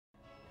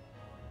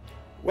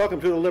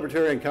Welcome to the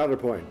Libertarian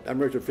Counterpoint. I'm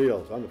Richard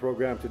Fields. On the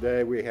program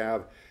today we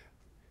have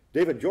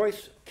David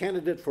Joyce,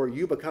 candidate for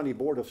Yuba County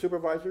Board of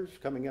Supervisors,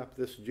 coming up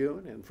this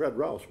June, and Fred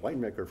Rouse,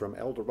 winemaker from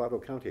El Dorado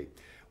County.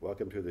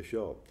 Welcome to the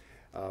show.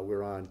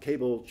 We're on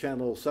cable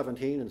channel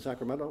 17 in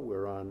Sacramento.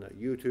 We're on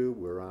YouTube.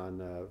 We're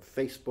on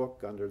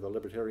Facebook under the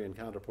Libertarian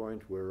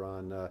Counterpoint. We're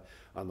on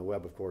the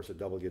web, of course, at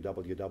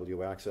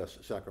www. Access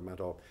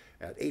Sacramento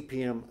at 8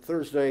 p.m.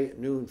 Thursday,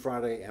 noon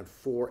Friday, and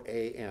 4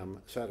 a.m.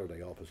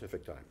 Saturday, all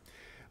Pacific time.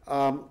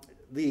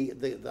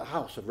 The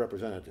House of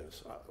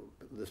Representatives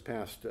this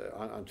past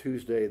on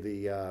Tuesday,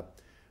 the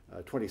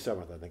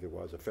 27th, I think it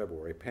was, of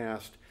February,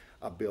 passed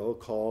a bill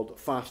called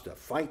FOSTA,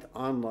 Fight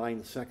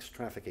Online Sex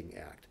Trafficking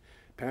Act.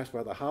 Passed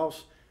by the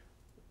House.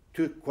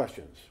 Two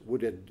questions.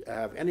 Would it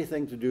have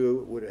anything to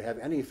do, would it have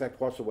any effect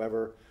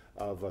whatsoever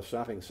of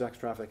stopping sex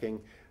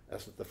trafficking?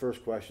 That's the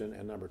first question.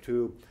 And number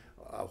two,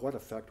 what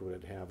effect would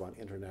it have on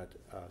internet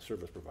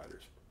service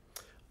providers?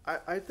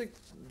 I think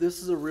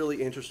this is a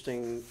really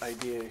interesting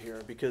idea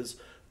here because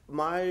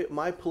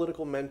my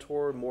political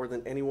mentor more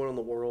than anyone in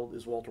the world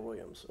is Walter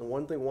Williams. And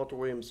one thing Walter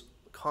Williams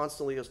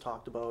constantly has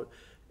talked about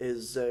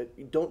is that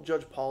you don't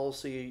judge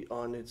policy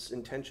on its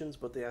intentions,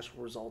 but the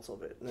actual results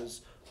of it. And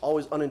there's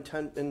always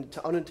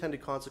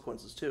unintended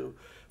consequences too.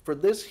 For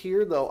this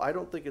here, though, I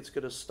don't think it's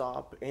going to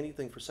stop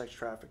anything for sex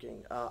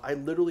trafficking. I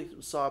literally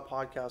saw a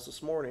podcast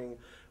this morning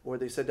where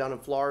they said down in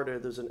Florida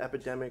there's an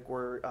epidemic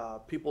where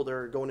people that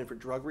are going in for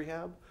drug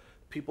rehab,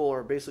 people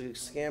are basically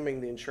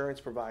scamming the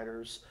insurance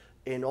providers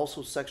and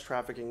also sex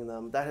trafficking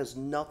them. That has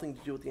nothing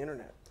to do with the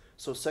internet.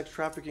 So sex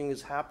trafficking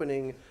is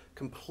happening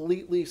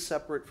completely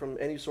separate from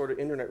any sort of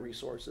internet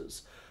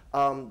resources.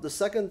 The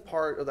second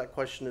part of that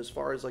question, as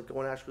far as like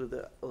going after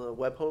the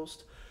web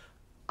host,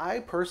 I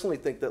personally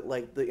think that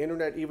like the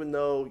internet, even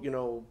though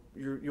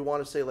you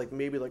want to say like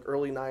maybe like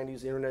early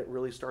 90s, the internet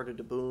really started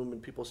to boom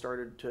and people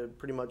started to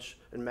pretty much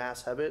en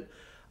masse have it,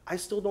 I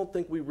still don't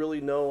think we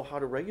really know how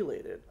to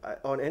regulate it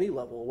on any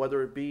level,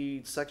 whether it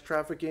be sex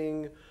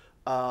trafficking,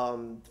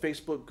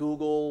 Facebook,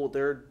 Google,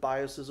 their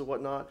biases and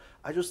whatnot.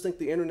 I just think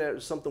the internet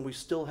is something we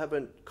still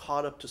haven't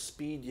caught up to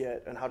speed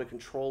yet on how to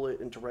control it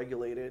and to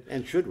regulate it.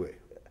 And should we?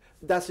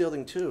 That's the other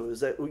thing too, is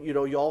that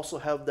you also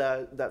have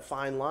that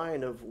fine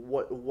line of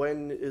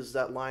when is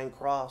that line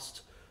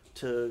crossed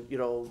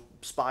to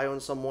spy on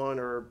someone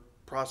or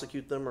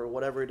prosecute them or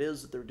whatever it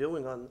is that they're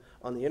doing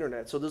on the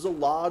internet. So there's a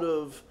lot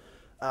of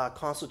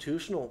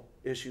constitutional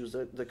issues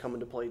that come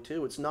into play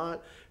too. It's a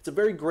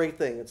very gray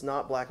thing. It's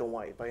not black and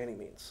white by any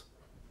means.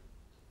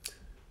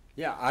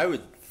 Yeah, I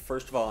would,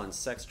 first of all, on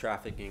sex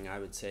trafficking, I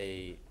would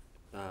say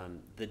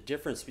the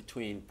difference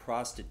between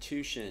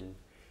prostitution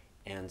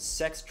and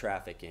sex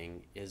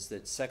trafficking is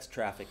that sex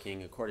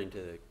trafficking, according to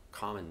the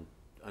common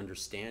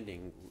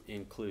understanding,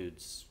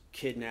 includes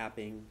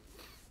kidnapping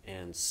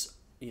and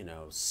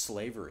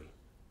slavery,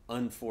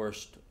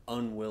 unforced,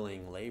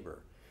 unwilling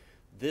labor.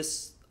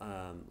 This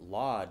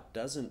law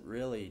doesn't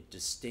really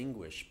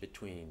distinguish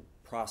between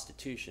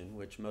prostitution,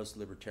 which most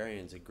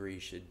libertarians agree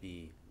should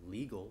be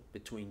legal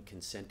between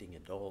consenting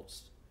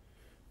adults,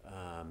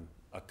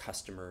 a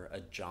customer,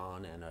 a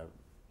John, and a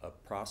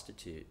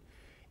prostitute,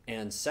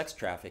 and sex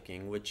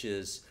trafficking, which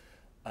is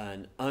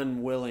an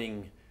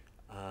unwilling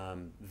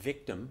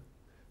victim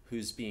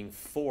who's being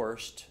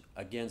forced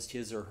against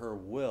his or her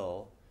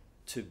will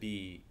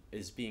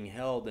is being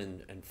held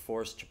and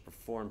forced to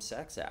perform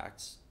sex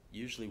acts,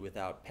 usually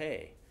without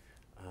pay.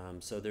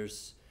 So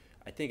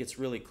I think it's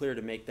really clear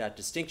to make that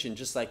distinction,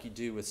 just like you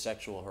do with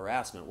sexual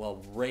harassment.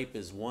 Well, rape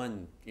is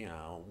one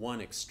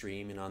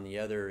extreme, and on the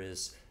other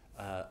is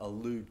a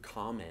lewd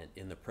comment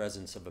in the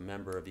presence of a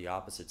member of the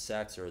opposite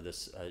sex or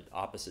this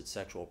opposite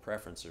sexual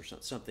preference or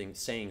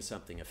saying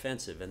something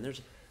offensive. And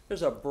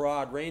there's a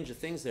broad range of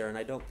things there, and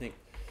I don't think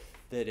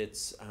that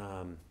it's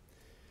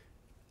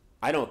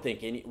I don't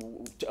think any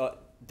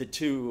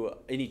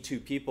two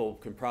people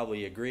can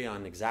probably agree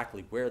on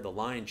exactly where the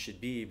line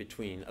should be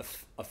between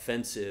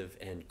offensive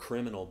and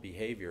criminal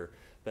behavior.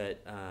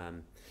 But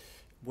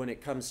when it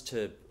comes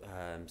to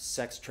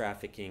sex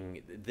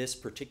trafficking, this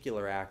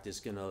particular act is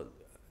going to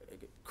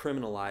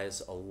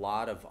criminalize a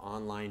lot of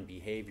online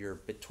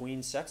behavior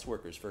between sex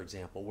workers, for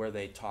example, where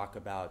they talk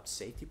about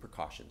safety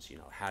precautions.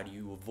 How do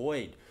you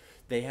avoid?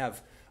 They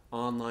have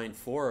online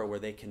fora where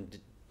they can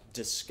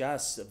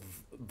discuss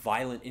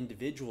violent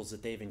individuals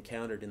that they've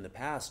encountered in the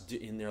past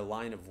in their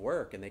line of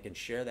work, and they can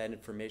share that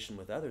information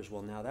with others.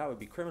 Well, now that would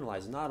be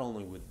criminalized. Not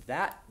only would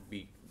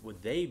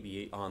they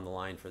be on the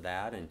line for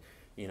that and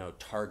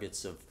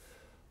targets of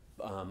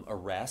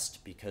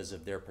arrest because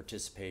of their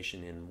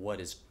participation in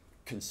what is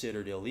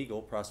considered illegal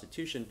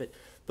prostitution, but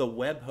the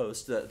web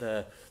host,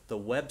 the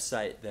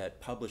website that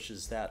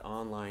publishes that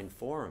online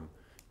forum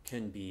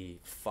can be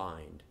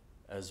fined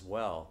as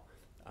well.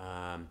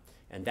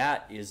 And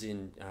that is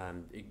in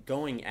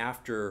going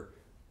after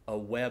a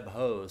web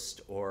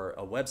host or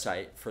a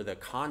website for the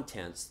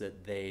contents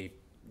that they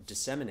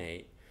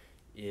disseminate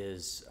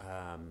is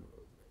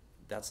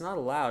that's not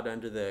allowed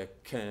under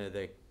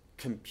the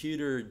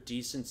Computer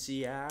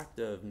Decency Act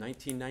of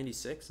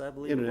 1996, I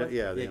believe. Internet,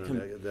 it was.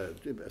 the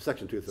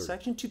Section 230.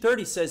 Section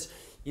 230 says,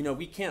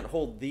 we can't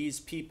hold these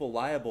people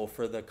liable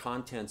for the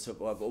contents of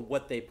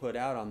what they put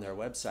out on their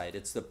website.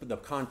 It's the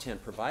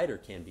content provider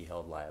can be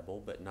held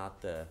liable, but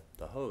not the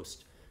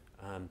host.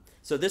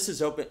 So this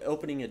is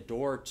opening a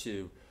door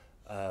to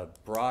a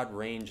broad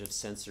range of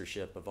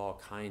censorship of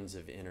all kinds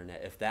of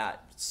internet. If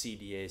that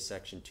CDA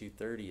Section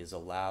 230 is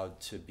allowed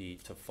to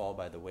fall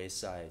by the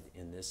wayside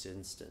in this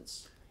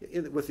instance.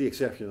 With the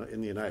exception,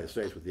 in the United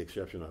States, with the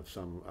exception of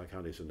some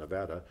counties in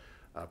Nevada,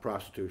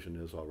 prostitution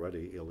is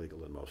already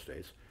illegal in most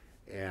states.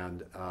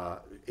 And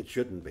it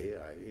shouldn't be,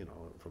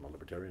 from a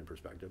libertarian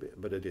perspective,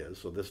 but it is.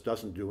 So this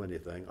doesn't do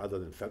anything other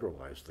than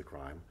federalize the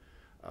crime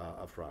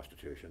of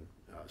prostitution,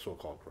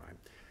 so-called crime.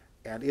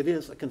 And it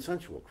is a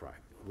consensual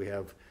crime. We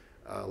have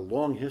a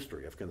long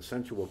history of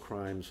consensual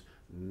crimes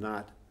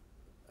not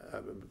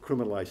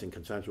criminalizing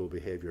consensual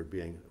behavior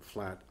being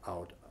flat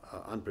out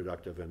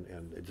unproductive,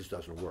 and it just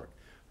doesn't work.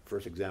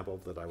 First example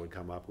that I would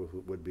come up with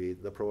would be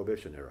the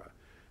Prohibition era.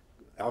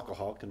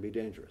 Alcohol can be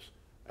dangerous.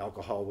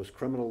 Alcohol was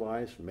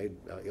criminalized, made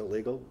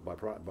illegal by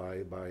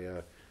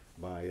the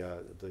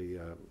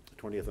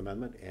 20th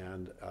Amendment,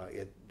 and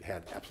it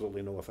had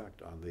absolutely no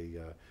effect on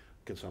the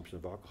consumption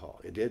of alcohol.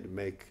 It did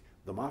make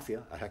the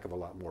mafia a heck of a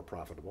lot more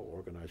profitable.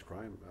 Organized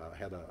crime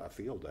had a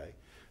field day.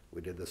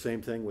 We did the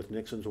same thing with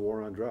Nixon's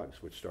war on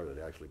drugs, which started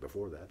actually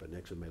before that, but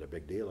Nixon made a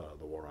big deal out of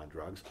the war on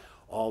drugs.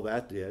 All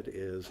that did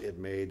is it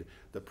made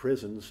the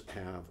prisons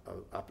have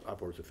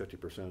upwards of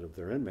 50% of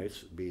their inmates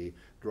be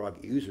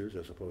drug users,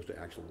 as opposed to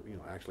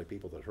actually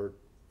people that hurt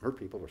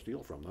people or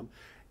steal from them,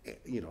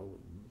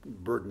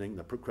 burdening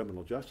the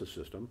criminal justice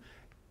system.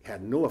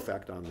 Had no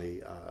effect on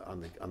the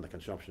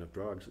consumption of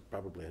drugs. It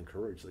probably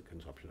encouraged the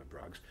consumption of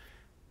drugs.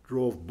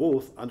 Drove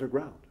both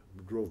underground,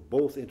 drove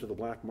both into the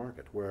black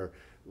market, where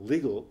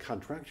legal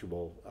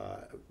contractual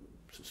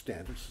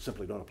standards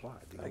simply don't apply.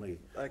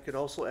 I could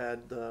also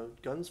add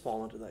guns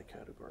fall into that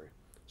category.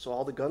 So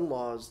all the gun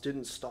laws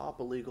didn't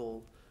stop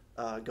illegal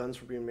guns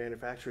from being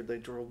manufactured; they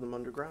drove them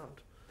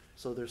underground.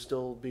 So they're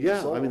still being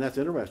sold. I mean, that's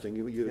interesting.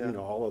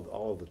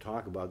 All of the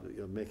talk about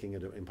making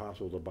it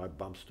impossible to buy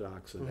bump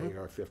stocks and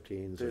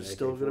AR-15s. There's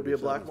still going to be a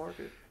black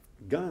market.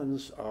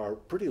 Guns are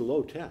pretty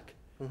low tech.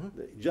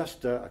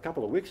 Just a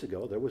couple of weeks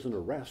ago, there was an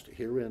arrest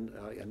here in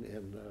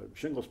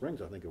Shingle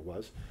Springs, I think it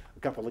was. A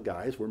couple of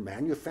guys were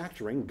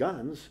manufacturing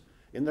guns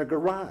in their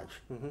garage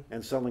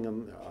and selling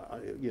them.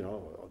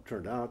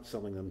 Turned out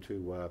selling them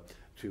to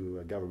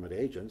government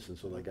agents, and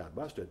so they got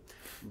busted.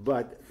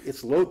 But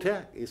it's low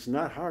tech. It's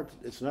not hard.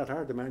 It's not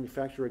hard to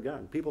manufacture a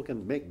gun. People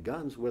can make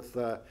guns with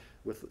that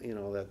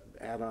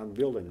add-on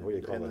building. What do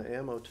you call it? And the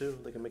ammo too.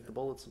 They can make the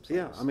bullets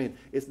themselves. Yeah, I mean,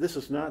 this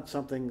is not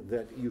something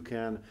that you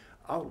can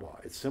outlaw.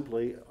 It's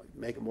simply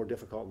make it more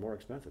difficult, more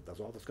expensive. That's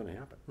all that's going to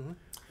happen.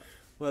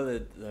 Well,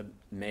 the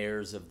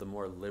mayors of the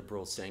more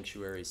liberal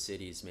sanctuary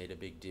cities made a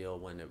big deal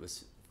when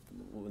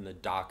the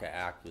DACA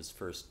Act was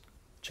first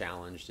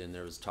challenged, and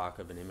there was talk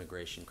of an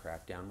immigration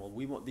crackdown.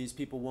 Well, these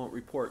people won't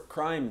report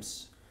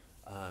crimes.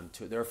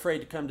 They're afraid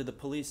to come to the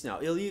police now.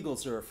 Illegal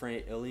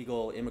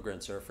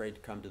immigrants are afraid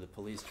to come to the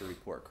police to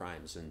report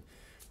crimes, and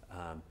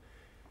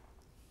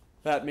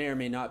that may or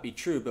may not be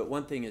true, but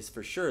one thing is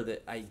for sure,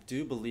 that I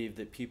do believe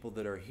that people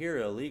that are here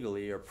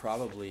illegally are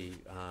probably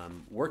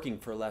working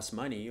for less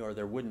money, or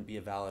there wouldn't be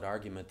a valid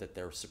argument that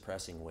they're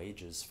suppressing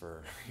wages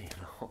for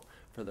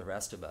for the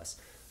rest of us.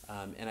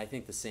 And I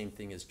think the same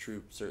thing is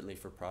true certainly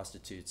for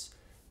prostitutes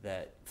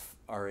that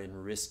are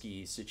in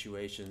risky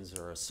situations,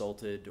 or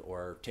assaulted,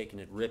 or taken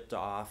it ripped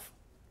off,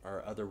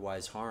 or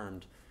otherwise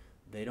harmed.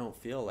 They don't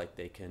feel like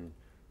they can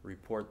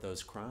report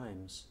those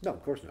crimes. No,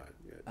 of course not.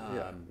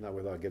 Not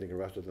without getting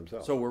arrested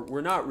themselves. So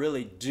we're not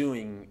really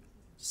doing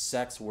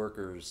sex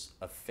workers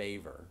a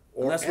favor,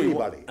 or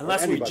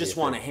unless we just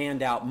want to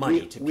hand out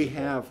money to people. We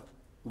have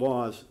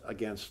laws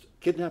against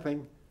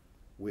kidnapping.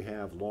 We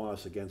have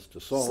laws against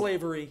assault,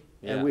 slavery,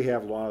 and we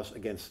have laws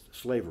against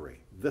slavery.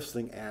 This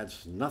thing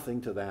adds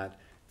nothing to that.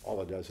 All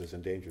it does is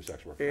endanger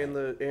sex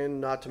workers.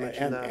 And not to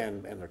mention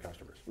and their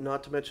customers.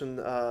 Not to mention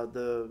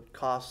the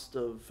cost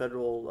of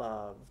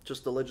federal,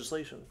 just the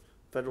legislation,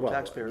 federal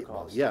taxpayer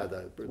costs.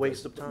 The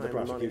waste of time, the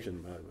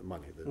prosecution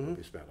money that would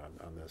be spent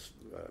on this,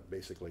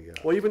 basically.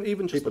 Well,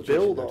 even just the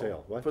bill,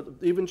 though. What?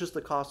 Even just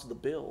the cost of the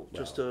bill,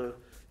 just to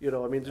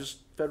just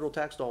federal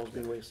tax dollars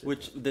being wasted.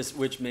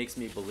 Which makes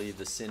me believe,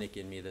 the cynic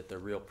in me, that the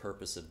real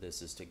purpose of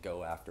this is to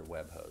go after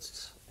web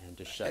hosts and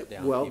to shut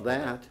down. Well,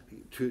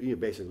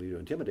 basically to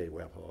intimidate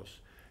web hosts,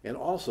 and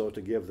also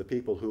to give the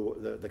people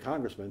the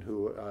congressmen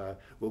who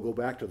will go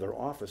back to their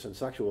office and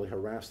sexually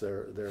harass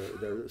their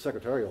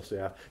secretarial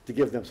staff, to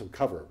give them some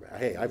cover.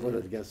 Hey, I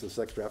voted against the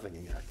Sex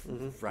Trafficking Act.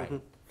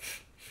 Right.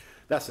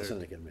 That's the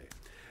cynic in me.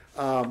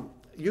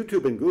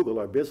 YouTube and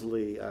Google are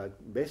busily,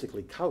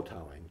 basically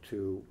kowtowing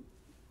to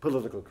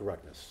political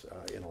correctness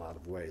in a lot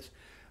of ways.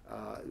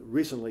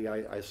 Recently,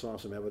 I saw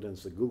some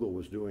evidence that Google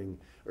was doing,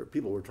 or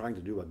people were trying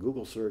to do a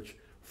Google search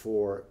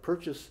for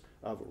purchase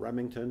of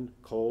Remington,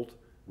 Colt,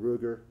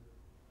 Ruger,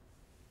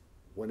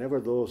 whenever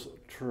those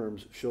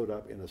terms showed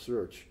up in a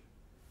search,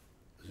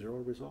 0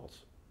 results.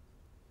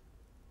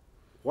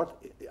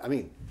 What, I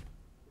mean,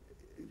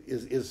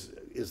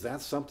 is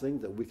that something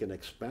that we can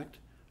expect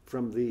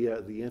from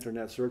the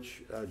internet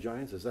search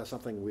giants? Is that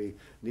something we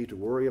need to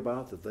worry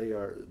about, that they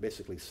are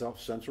basically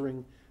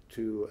self-censoring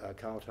to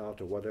kowtow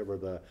to whatever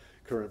the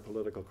current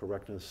political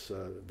correctness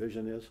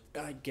vision is?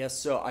 I guess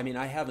so. I mean,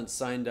 I haven't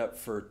signed up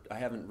I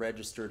haven't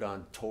registered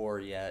on Tor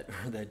yet,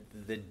 or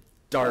the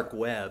dark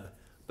web,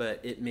 but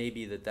it may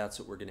be that that's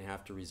what we're going to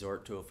have to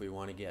resort to if we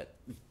want to get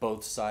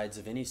both sides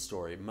of any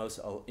story. Most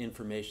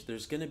information,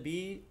 there's going to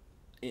be,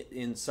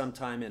 in some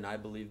time in, I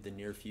believe, the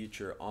near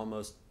future,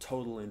 almost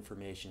total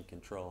information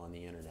control on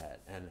the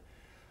internet. And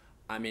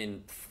I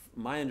mean,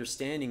 my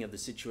understanding of the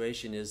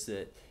situation is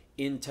that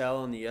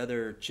Intel and the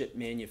other chip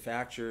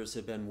manufacturers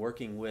have been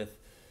working with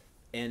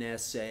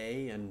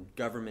NSA and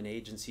government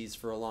agencies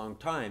for a long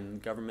time. The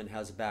government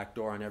has a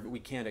backdoor on we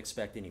can't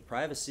expect any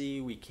privacy.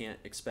 We can't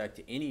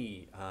expect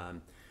any,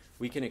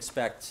 we can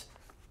expect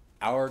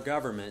our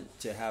government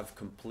to have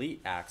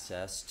complete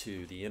access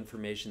to the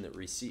information that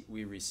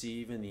we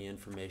receive and the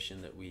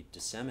information that we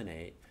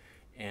disseminate.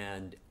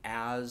 And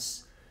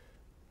as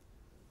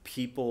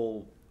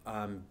people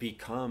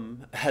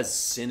become as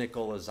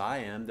cynical as I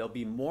am, there'll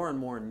be more and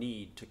more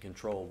need to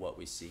control what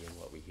we see and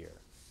what we hear.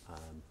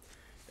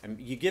 And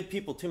you give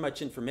people too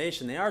much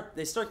information,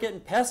 they start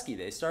getting pesky.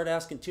 They start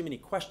asking too many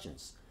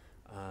questions.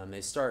 They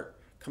start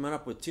coming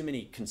up with too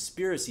many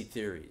conspiracy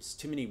theories,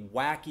 too many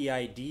wacky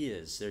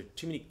ideas. There are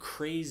too many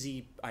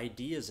crazy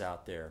ideas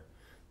out there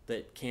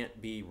that can't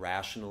be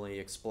rationally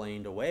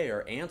explained away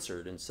or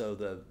answered. And so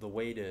the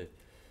way to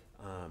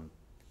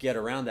get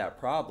around that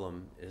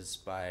problem is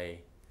by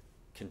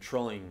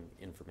controlling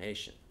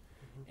information.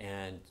 Mm-hmm.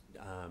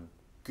 And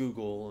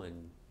Google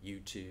and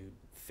YouTube,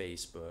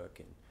 Facebook,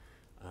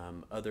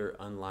 and other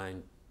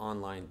online,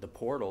 the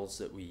portals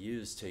that we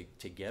use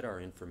to get our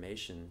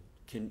information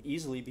can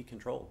easily be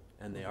controlled,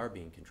 and they are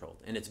being controlled.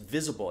 And it's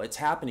visible. It's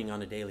happening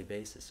on a daily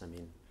basis. I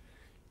mean,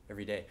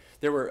 every day.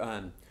 There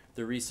were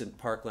the recent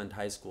Parkland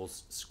High School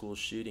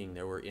shooting.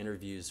 There were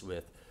interviews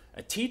with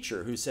a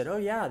teacher who said, "Oh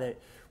yeah,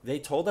 they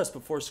told us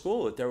before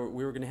school that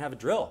we were going to have a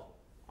drill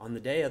on the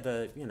day of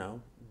the,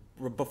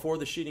 before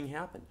the shooting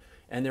happened."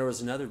 And there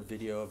was another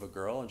video of a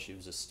girl, and she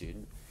was a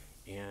student,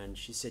 and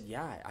she said,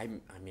 "Yeah,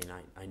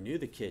 I knew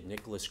the kid,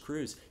 Nicholas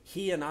Cruz.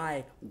 He and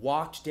I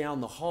walked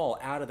down the hall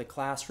out of the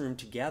classroom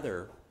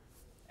together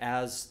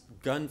as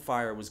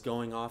gunfire was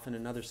going off in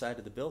another side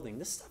of the building."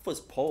 This stuff was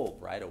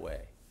polled right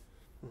away.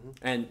 Mm-hmm.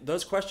 And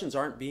those questions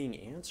aren't being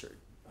answered.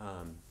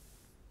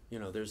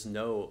 There's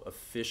no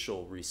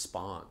official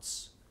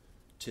response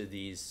to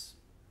these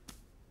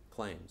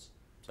claims.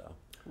 So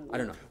I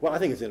don't know. Well, I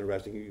think it's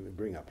interesting you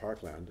bring up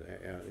Parkland,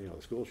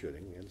 the school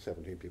shooting, and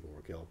 17 people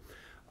were killed.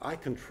 I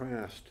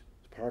contrast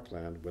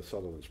Parkland with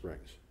Sutherland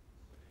Springs.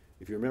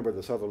 If you remember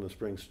the Sutherland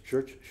Springs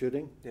church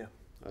shooting, yeah,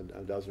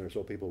 a dozen or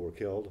so people were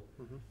killed,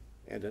 mm-hmm.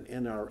 and an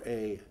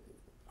NRA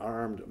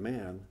armed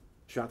man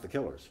shot the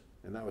killers,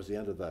 and that was the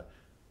end of the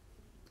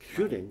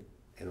shooting,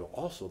 and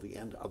also the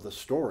end of the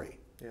story.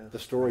 Yeah. The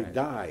story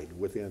died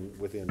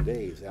within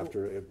days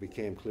after it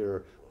became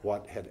clear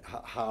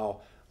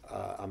how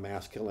a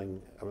mass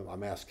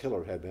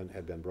killer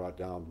had been brought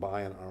down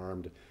by an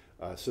armed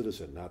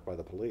citizen, not by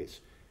the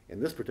police. In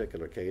this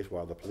particular case,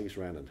 while the police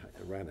ran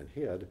and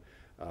hid,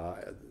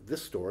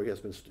 this story has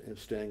been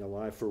staying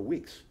alive for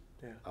weeks.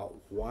 Yeah.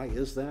 Why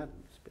is that?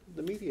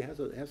 The media has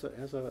an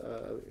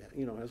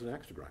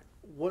axe to grind.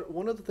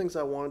 One of the things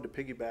I wanted to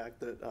piggyback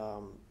that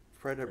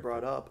Fred had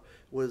brought up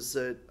was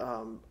that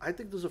I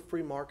think there's a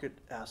free market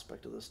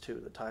aspect of this too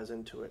that ties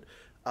into it.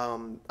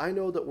 I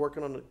know that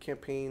working on the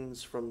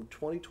campaigns from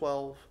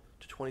 2012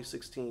 to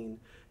 2016,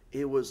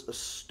 it was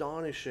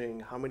astonishing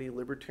how many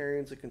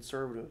libertarians and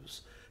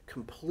conservatives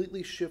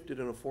completely shifted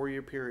in a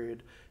 4-year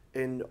period,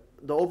 and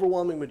the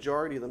overwhelming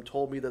majority of them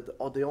told me that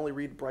they only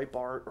read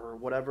Breitbart or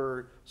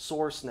whatever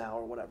source now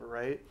or whatever,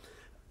 right?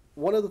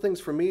 One of the things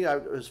for me,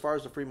 as far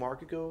as the free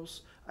market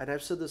goes, and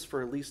I've said this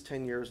for at least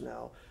 10 years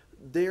now,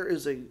 there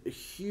is a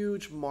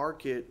huge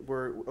market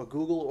where a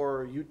Google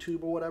or a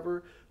YouTube or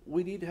whatever,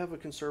 we need to have a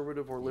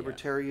conservative or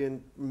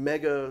libertarian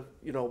mega,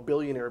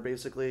 billionaire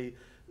basically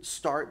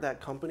start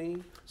that company.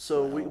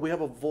 So we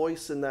have a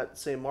voice in that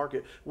same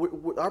market.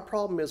 Our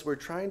problem is we're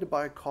trying to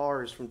buy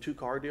cars from 2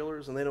 car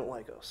dealers and they don't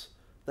like us.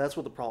 That's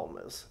what the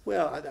problem is.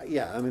 Well,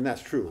 yeah, I mean,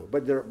 that's true.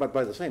 But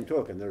by the same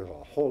token, there's a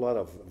whole lot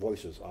of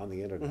voices on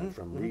the internet, mm-hmm.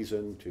 from mm-hmm.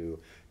 Reason to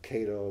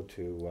Cato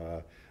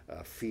to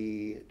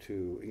Fee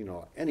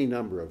to, any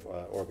number of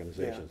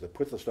organizations that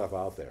put the stuff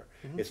out there.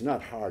 Mm-hmm. It's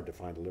not hard to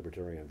find a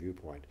libertarian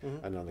viewpoint.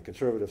 Mm-hmm. And on the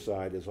conservative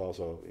side is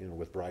also,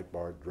 with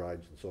Breitbart,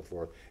 Drudge, and so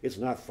forth, it's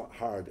not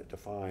hard to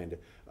find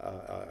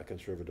a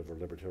conservative or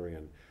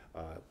libertarian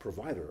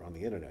provider on the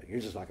internet. You're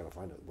just not going to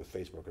find it with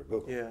Facebook or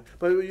Google. Yeah,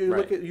 but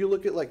you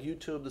look at like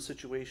YouTube, the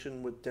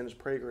situation with Dennis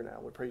Prager now,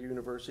 with Prager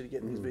University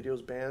getting mm-hmm. these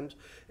videos banned.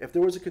 If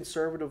there was a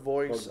conservative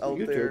voice out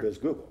YouTube there, is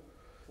Google,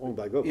 owned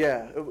by Google.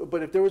 Yeah,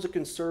 but if there was a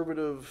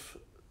conservative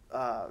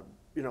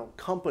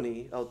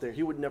company out there,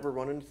 he would never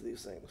run into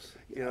these things.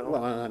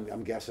 Well,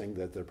 I'm guessing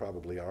that there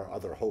probably are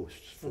other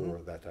hosts for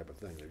that type of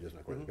thing. They're just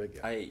not quite as big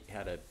yet. I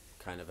had a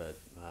kind of a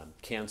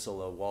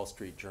cancel a Wall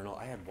Street Journal.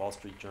 I had Wall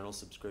Street Journal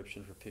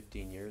subscription for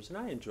 15 years, and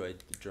I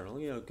enjoyed the Journal.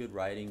 Good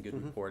writing,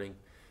 good reporting,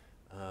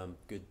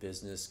 good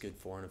business, good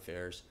foreign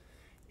affairs,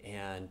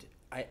 and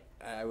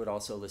I would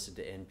also listen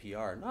to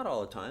NPR. Not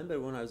all the time, but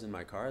when I was in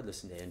my car, I'd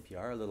listen to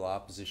NPR, a little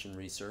opposition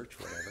research,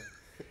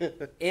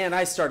 whatever. And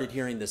I started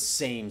hearing the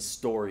same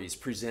stories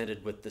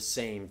presented with the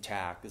same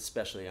tack,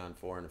 especially on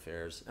foreign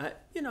affairs,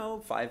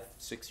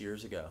 5-6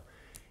 years ago.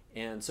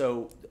 And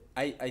so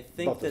I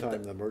think about the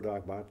time the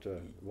Murdoch bought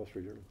Wall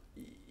Street Journal.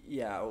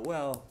 Yeah,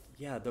 well,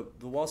 yeah,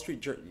 the Wall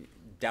Street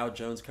Dow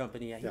Jones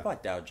company. He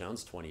bought Dow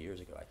Jones 20 years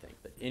ago, I think.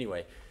 But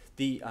anyway,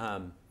 the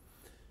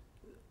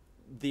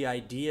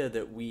idea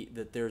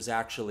that there's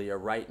actually a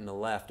right and a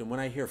left, and when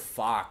I hear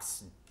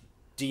Fox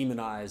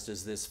demonized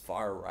as this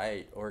far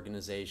right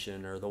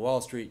organization or the Wall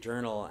Street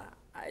Journal,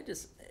 I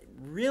just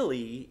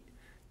really,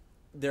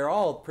 they're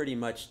all pretty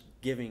much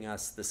giving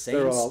us the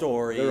same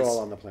stories. They're all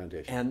on the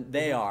plantation, and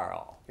they are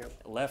all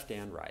left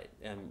and right,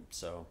 and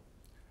so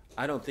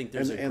I don't think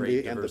there's a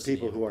great diversity. And the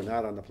people who are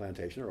not on the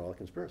plantation are all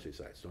conspiracy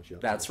sites, don't you?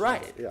 That's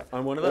right. Yeah,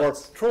 on one of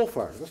those. Or troll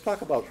farms. Let's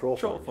talk about troll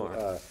farms.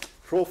 farms.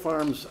 Troll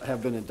farms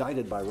have been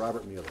indicted by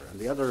Robert Mueller, and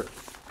the other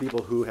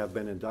people who have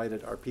been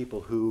indicted are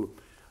people who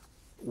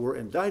were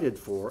indicted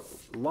for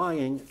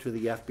lying to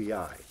the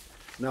FBI.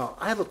 Now,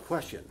 I have a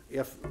question.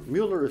 If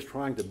Mueller is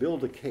trying to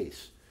build a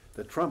case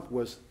that Trump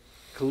was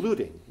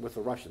colluding with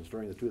the Russians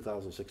during the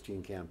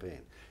 2016 campaign,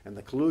 and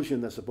the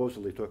collusion that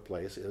supposedly took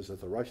place is that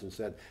the Russians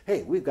said,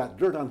 "Hey, we've got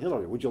dirt on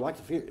Hillary. Would you like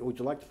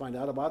to find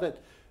out about it?"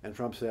 And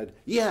Trump said,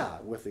 "Yeah,"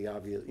 with the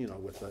obvious,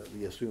 with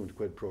the assumed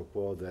quid pro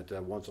quo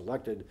that once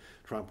elected,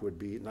 Trump would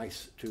be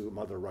nice to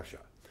Mother Russia.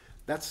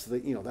 That's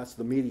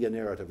the media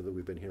narrative that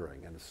we've been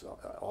hearing, and it's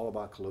all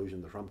about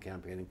collusion, the Trump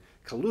campaigning,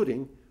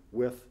 colluding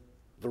with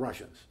the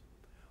Russians.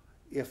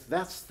 If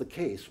that's the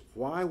case,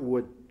 why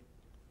would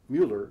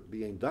Mueller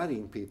be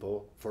indicting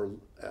people for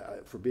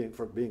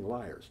being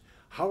liars?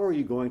 How are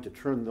you going to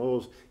turn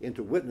those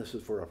into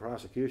witnesses for a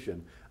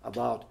prosecution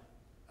about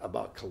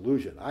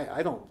collusion?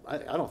 I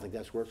don't think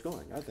that's where it's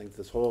going. I think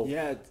this whole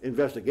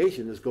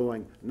investigation is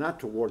going not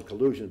toward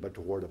collusion, but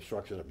toward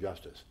obstruction of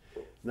justice.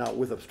 Now,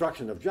 with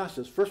obstruction of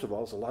justice, first of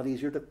all, it's a lot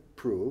easier to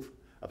prove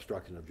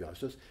obstruction of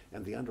justice,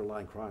 and the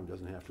underlying crime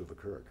doesn't have to have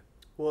occurred.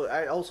 Well,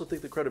 I also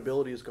think the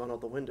credibility has gone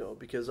out the window,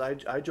 because I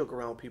joke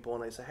around with people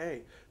and I say,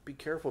 hey, be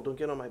careful, don't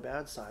get on my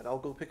bad side. I'll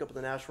go pick up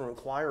the National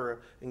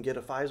Enquirer and get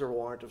a Pfizer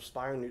warrant of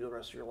spying you the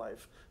rest of your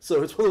life.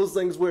 So it's one of those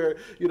things where,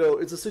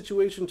 it's a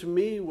situation to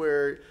me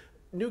where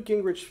Newt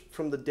Gingrich,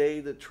 from the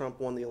day that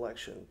Trump won the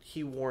election,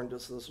 he warned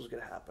us this was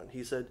going to happen.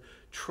 He said,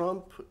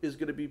 Trump is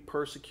going to be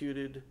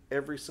persecuted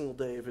every single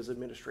day of his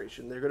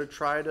administration. They're going to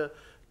try to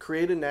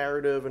create a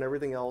narrative and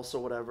everything else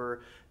or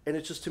whatever. And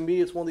it's just, to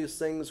me, it's one of these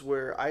things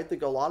where I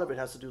think a lot of it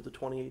has to do with the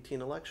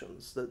 2018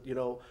 elections. That,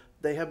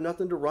 they have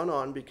nothing to run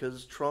on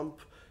because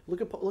Trump,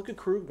 look at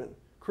Krugman.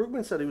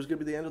 Krugman said he was going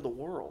to be the end of the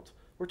world.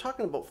 We're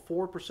talking about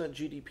 4%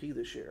 GDP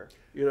this year,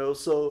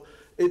 so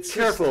it's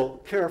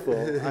careful.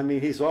 I mean,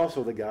 he's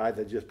also the guy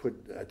that just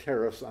put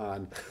tariffs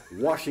on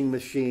washing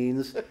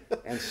machines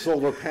and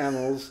solar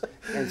panels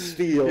and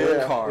steel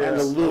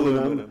and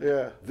aluminum.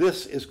 Yeah.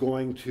 This is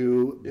going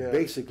to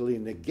basically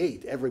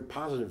negate every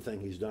positive thing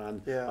he's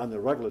done on the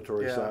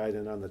regulatory side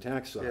and on the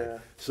tax side. Yeah.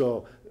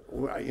 So,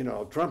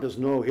 Trump is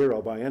no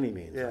hero by any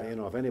means.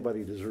 If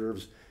anybody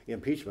deserves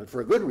impeachment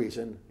for a good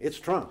reason, it's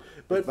Trump.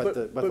 But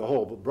the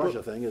whole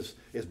Russia thing is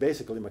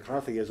basically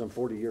McCarthyism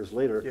 40 years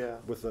later,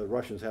 with the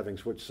Russians having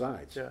switched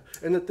sides. Yeah,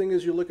 and the thing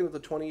is, you're looking at the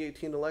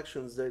 2018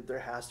 elections. There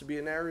has to be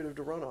a narrative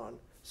to run on.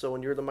 So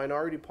when you're the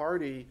minority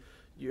party,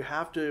 you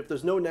have to. If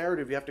there's no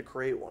narrative, you have to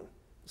create one.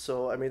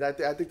 So I mean, I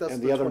think that's.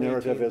 And the other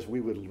narrative is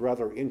we would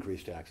rather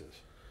increase taxes.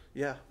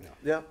 Yeah.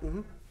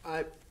 Mm-hmm.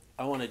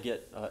 I want to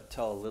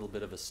tell a little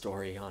bit of a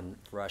story on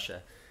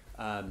Russia.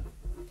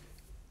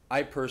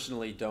 I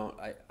personally don't.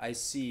 I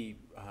see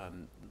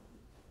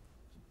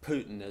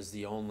Putin as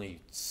the only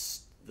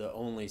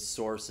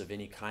source of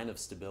any kind of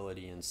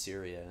stability in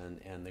Syria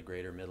and the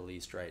greater Middle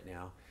East right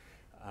now.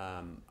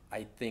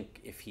 I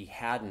think if he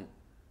hadn't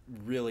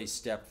really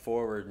stepped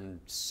forward and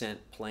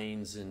sent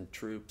planes and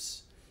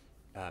troops,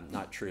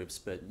 not troops,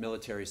 but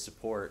military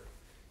support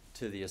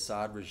to the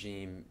Assad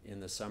regime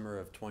in the summer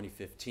of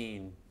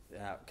 2015,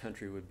 that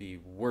country would be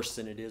worse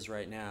than it is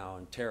right now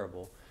and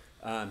terrible.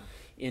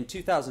 In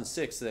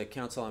 2006, the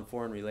Council on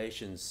Foreign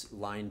Relations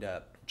lined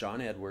up John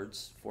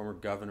Edwards, former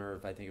governor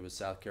of, I think it was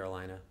South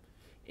Carolina,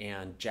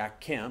 and Jack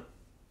Kemp,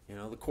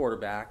 the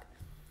quarterback,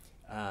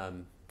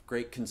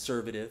 great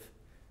conservative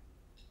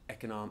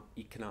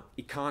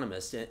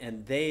economist,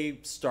 and they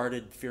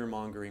started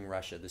fear-mongering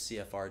Russia. The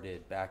CFR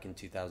did back in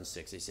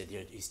 2006. They said,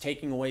 he's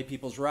taking away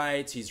people's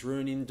rights, he's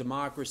ruining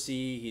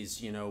democracy,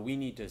 we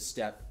need to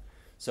step.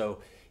 So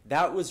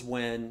that was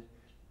when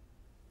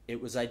it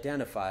was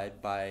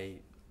identified by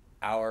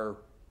our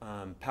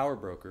power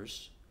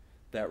brokers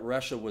that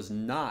Russia was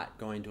not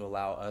going to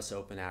allow us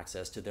open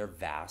access to their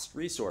vast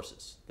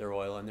resources, their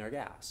oil and their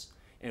gas.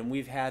 And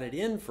we've had it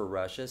in for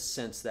Russia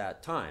since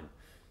that time.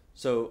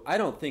 So I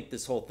don't think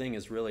this whole thing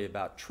is really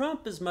about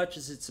Trump as much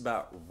as it's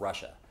about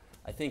Russia.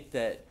 I think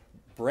that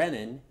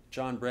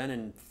John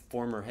Brennan,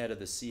 former head of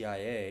the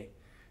CIA,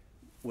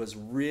 was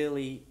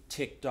really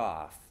ticked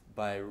off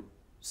by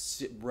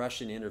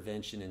Russian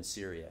intervention in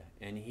Syria,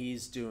 and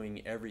he's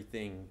doing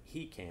everything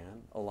he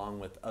can, along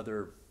with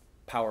other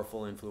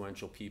powerful,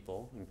 influential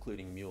people,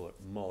 including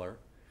Mueller,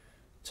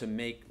 to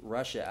make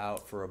Russia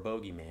out for a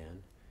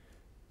bogeyman,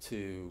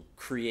 to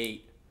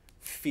create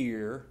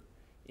fear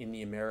in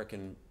the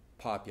American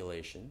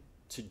population,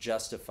 to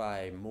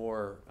justify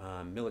more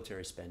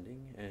military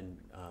spending and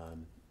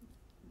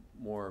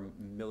more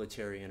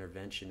military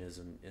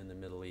interventionism in the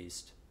Middle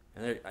East.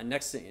 And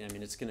next thing, I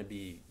mean, it's going to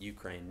be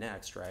Ukraine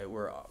next, right?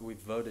 We've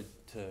voted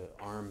to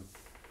arm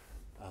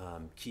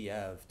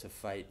Kiev to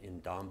fight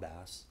in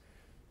Donbass.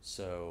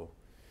 So,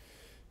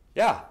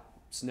 yeah,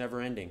 it's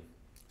never ending.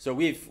 So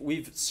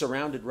we've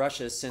surrounded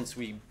Russia since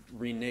we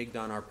reneged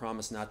on our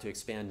promise not to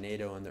expand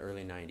NATO in the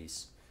early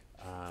 90s.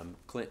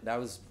 That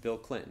was Bill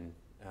Clinton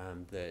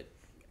that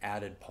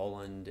added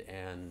Poland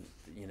and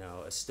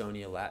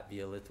Estonia,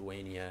 Latvia,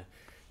 Lithuania,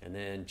 and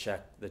then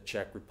the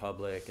Czech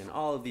Republic, and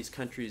all of these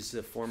countries,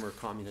 the former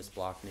communist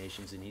bloc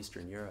nations in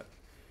Eastern Europe.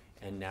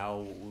 And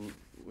now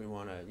we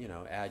want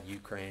to, add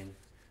Ukraine.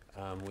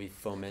 We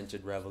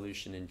fomented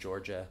revolution in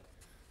Georgia,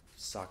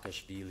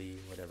 Saakashvili,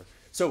 whatever.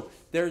 So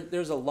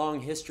there's a long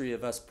history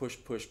of us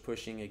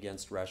pushing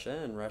against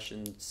Russia, and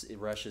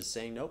Russia's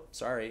saying, nope,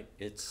 sorry,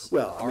 it's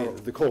well. I mean,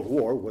 the Cold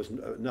War was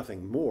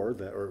nothing more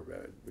that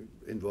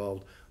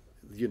involved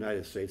the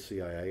United States,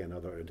 CIA, and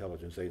other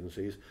intelligence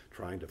agencies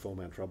trying to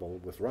foment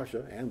trouble with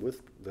Russia, and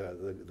with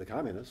the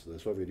communists, the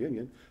Soviet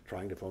Union,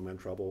 trying to foment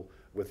trouble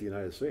with the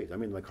United States. I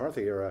mean, the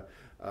McCarthy era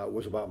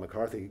was about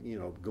McCarthy,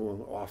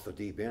 going off the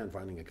deep end,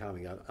 finding a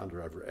commie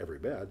under every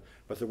bed.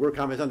 But there were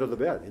commies under the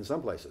bed in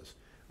some places.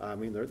 I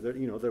mean,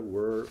 there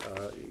were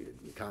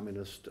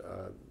communist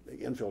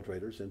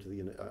infiltrators into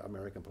the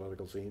American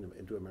political scene,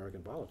 into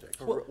American politics.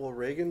 Well,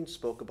 Reagan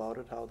spoke about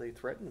it, how they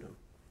threatened him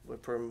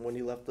from when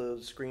he left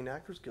the Screen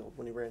Actors Guild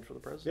when he ran for the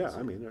presidency. Yeah,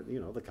 I mean,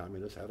 the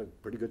communists had a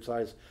pretty good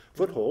sized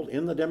foothold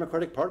in the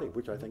Democratic Party,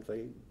 which I think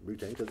they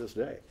retain to this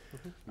day.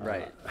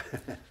 Right.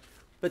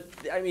 But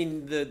I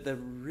mean,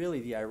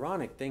 the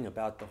ironic thing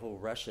about the whole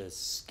Russia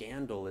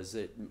scandal is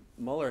that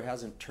Mueller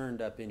hasn't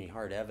turned up any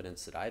hard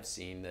evidence that I've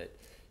seen that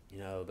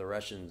the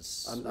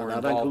Russians were not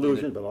involved on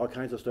collusion, in but all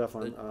kinds of stuff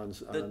on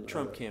the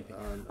Trump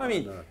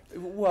campaign.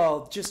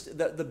 Just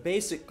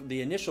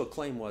the initial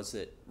claim was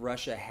that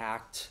Russia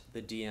hacked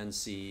the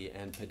DNC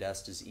and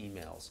Podesta's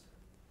emails.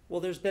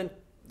 Well, there's been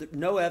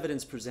no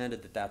evidence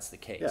presented that that's the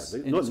case.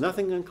 Yeah,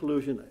 nothing on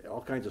collusion,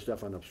 all kinds of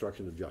stuff on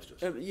obstruction of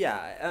justice.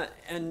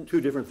 And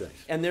two different things.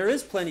 And there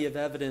is plenty of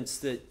evidence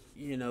that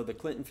the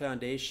Clinton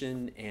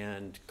Foundation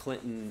and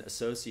Clinton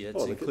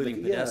associates,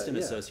 including Podesta and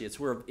associates,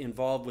 were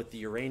involved with the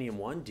Uranium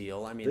One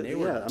deal. I mean, they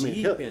were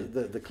deep in.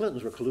 The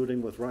Clintons were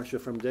colluding with Russia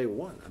from day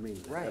one. I mean,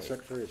 right. As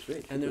Secretary of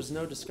State. And there's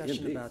no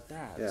discussion about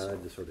that. Yeah,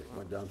 that just sort of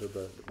went down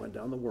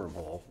the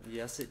wormhole.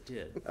 Yes, it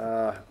did.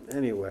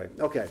 Anyway,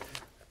 okay.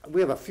 We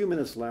have a few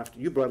minutes left.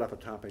 You brought up a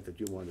topic that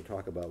you wanted to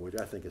talk about, which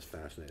I think is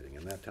fascinating,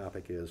 and that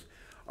topic is,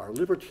 are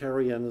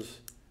libertarians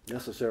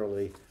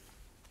necessarily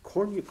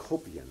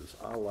cornucopians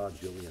a la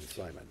Julian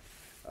Simon?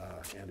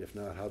 And if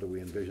not, how do we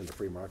envision the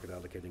free market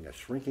allocating a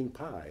shrinking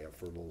pie of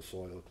fertile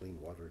soil, clean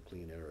water,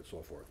 clean air, and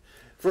so forth?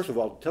 First of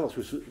all, tell us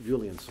who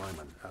Julian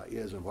Simon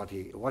is and what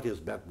his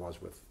bet was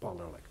with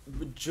Paul Ehrlich.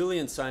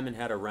 Julian Simon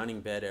had a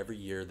running bet every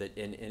year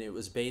and it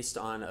was based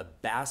on a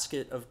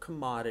basket of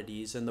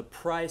commodities, and the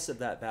price of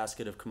that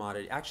basket of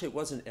commodity, actually it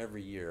wasn't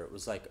every year, it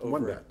was like over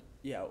one bet.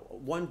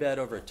 One bet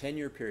over a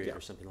 10-year period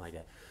or something like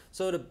that.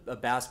 So it a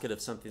basket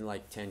of something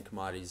like 10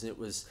 commodities, and it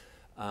was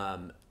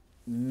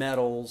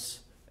metals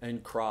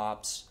and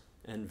crops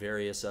and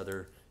various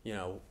other,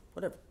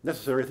 whatever.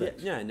 Necessary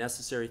things. Yeah,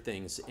 necessary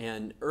things.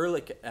 And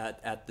Ehrlich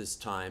at this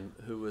time,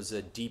 who was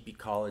a deep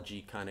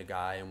ecology kind of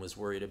guy and was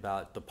worried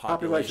about the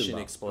population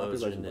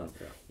explosion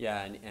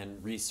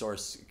and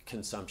resource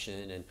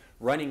consumption and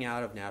running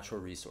out of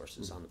natural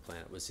resources on the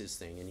planet was his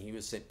thing. And he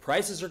was saying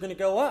prices are going to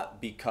go up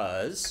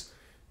because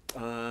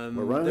we're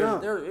running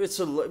out.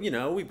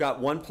 We've got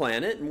one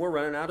planet and we're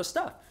running out of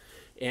stuff.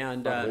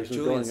 And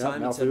Julian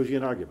Simon said,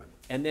 Malthusian argument.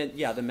 And then,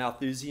 the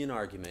Malthusian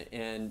argument.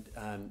 And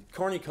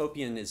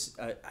cornucopian is,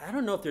 I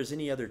don't know if there's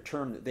any other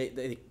term.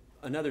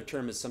 Another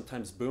term is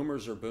sometimes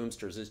boomers or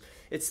boomsters.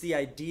 It's the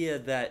idea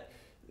that,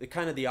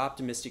 the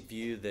optimistic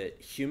view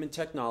that human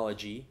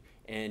technology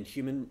and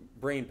human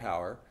brain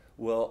power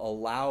will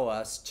allow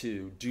us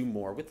to do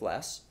more with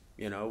less.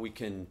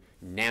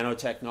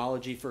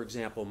 Nanotechnology, for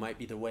example, might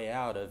be the way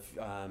out of,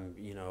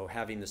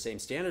 having the same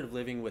standard of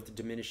living with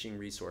diminishing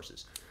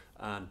resources.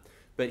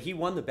 But he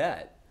won the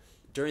bet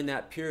during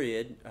that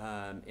period,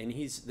 and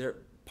he's there.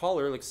 Paul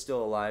Ehrlich's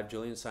still alive.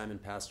 Julian Simon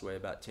passed away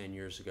about 10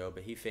 years ago,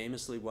 but he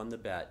famously won the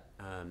bet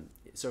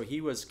So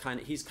he's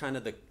kind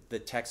of the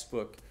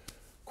textbook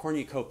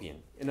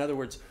cornucopian. In other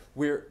words,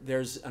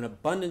 there's an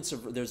abundance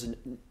of,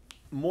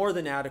 more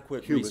than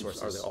adequate Humans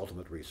resources. are the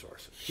ultimate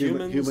resource.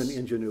 Humans- Human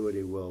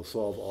ingenuity will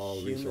solve all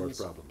resource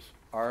Humans problems.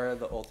 are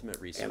the ultimate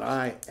resource. And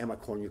I am a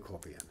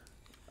cornucopian.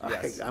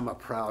 Yes. I'm a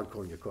proud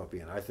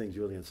cornucopian. I think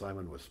Julian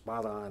Simon was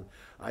spot on.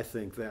 I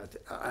think that,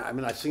 I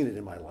mean, I've seen it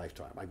in my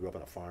lifetime. I grew up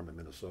on a farm in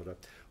Minnesota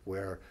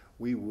where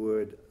we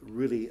would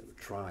really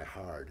try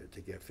hard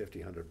to get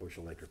 1,500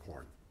 bushel acre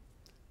corn,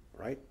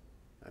 right?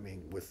 I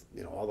mean, with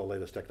all the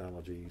latest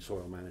technology,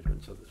 soil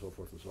management, so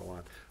forth and so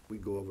on,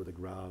 we'd go over the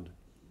ground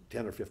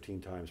 10 or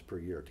 15 times per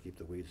year to keep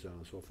the weeds down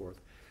and so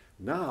forth.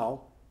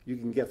 Now, you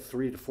can get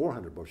 300 to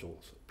 400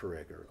 bushels per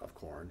acre of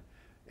corn,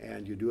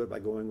 and you do it by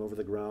going over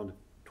the ground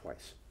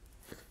twice.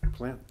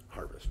 Plant,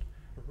 harvest.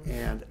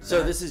 And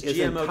so this is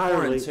GMO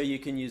entirely, corn, so you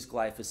can use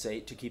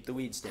glyphosate to keep the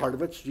weeds down. part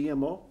of it's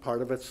GMO,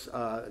 part of it's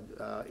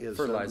is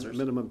Fertilizers.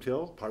 minimum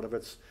till, part of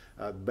it's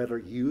better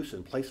use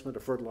and placement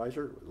of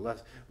fertilizer,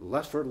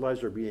 less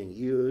fertilizer being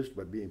used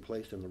but being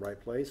placed in the right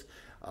place.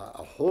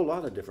 A whole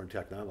lot of different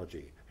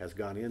technology has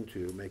gone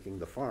into making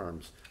the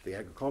farms, the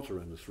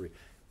agriculture industry,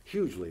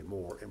 hugely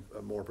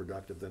more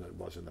productive than it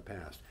was in the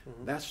past.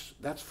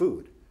 That's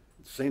food.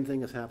 Same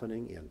thing is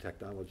happening in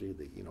technology,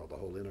 the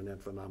whole internet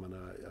phenomena,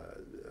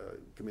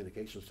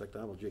 communications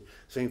technology.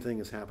 Same thing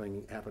is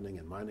happening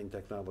in mining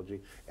technology.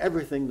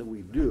 Everything that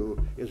we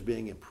do is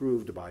being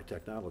improved by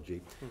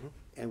technology,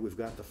 and we've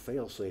got the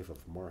fail-safe of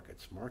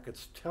markets.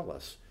 Markets tell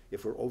us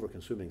if we're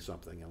over-consuming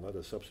something and let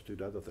us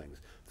substitute other things.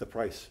 The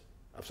price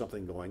of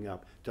something going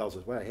up tells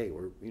us, well, hey,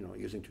 we're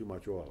using too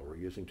much oil, or we're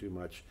using too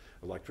much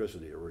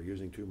electricity, or we're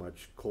using too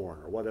much corn,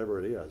 or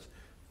whatever it is.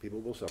 People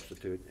will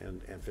substitute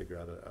and figure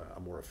out a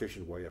more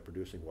efficient way of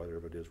producing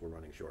whatever it is we're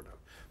running short of.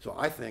 So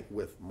I think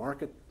with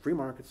free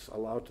markets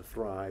allowed to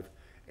thrive,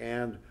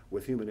 and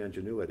with human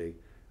ingenuity,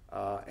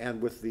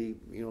 and with the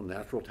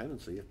natural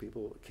tendency, if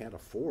people can't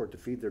afford to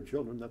feed their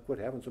children, they'll quit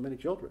having so many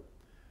children.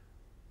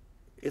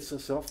 It's a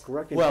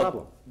self-correcting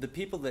problem. The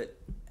people that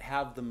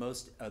have the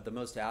most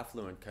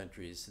affluent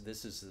countries,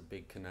 this is the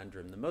big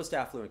conundrum. The most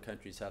affluent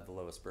countries have the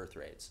lowest birth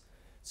rates.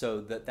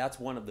 So that's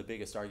one of the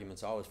biggest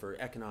arguments always for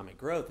economic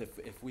growth.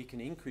 If we can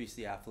increase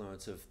the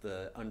affluence of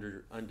the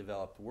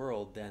undeveloped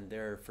world, then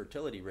their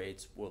fertility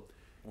rates would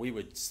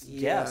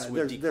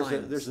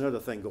decline. There's another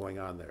thing going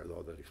on there,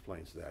 though, that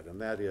explains that, and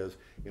that is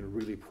in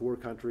really poor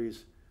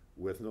countries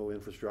with no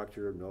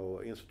infrastructure, no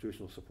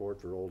institutional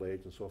support for old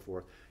age and so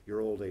forth,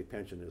 your old age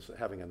pension is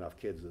having enough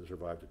kids that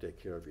survive to take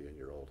care of you in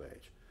your old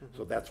age.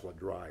 So that's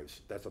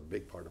a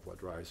big part of what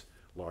drives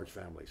large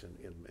families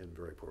in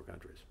very poor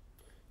countries.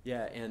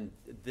 Yeah, and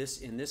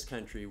in this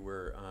country,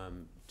 we're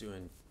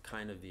doing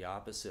kind of the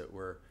opposite.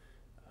 Where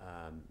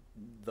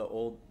the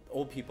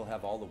old people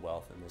have all the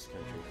wealth in this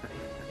country,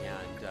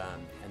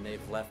 and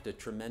they've left a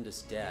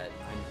tremendous debt.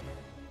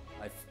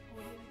 I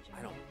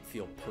don't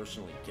feel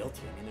personally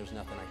guilty. I mean, there's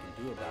nothing I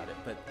can do about it.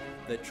 But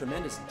the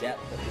tremendous debt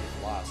that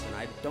we've lost, and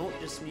I don't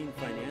just mean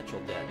financial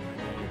debt.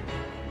 I mean,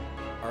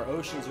 our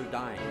oceans are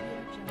dying.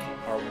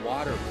 Our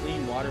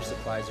clean water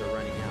supplies are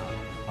running out.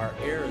 Our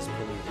air is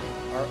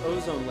polluted. Our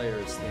ozone layer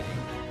is thinning.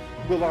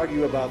 We'll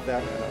argue about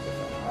that another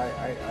time.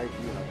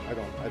 I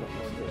don't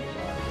necessarily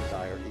buy the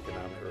dire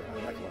economic or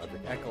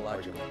ecological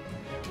argument.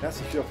 That's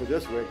the show for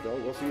this week, though.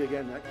 We'll see you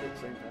again next week,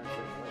 same time,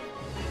 same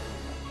place.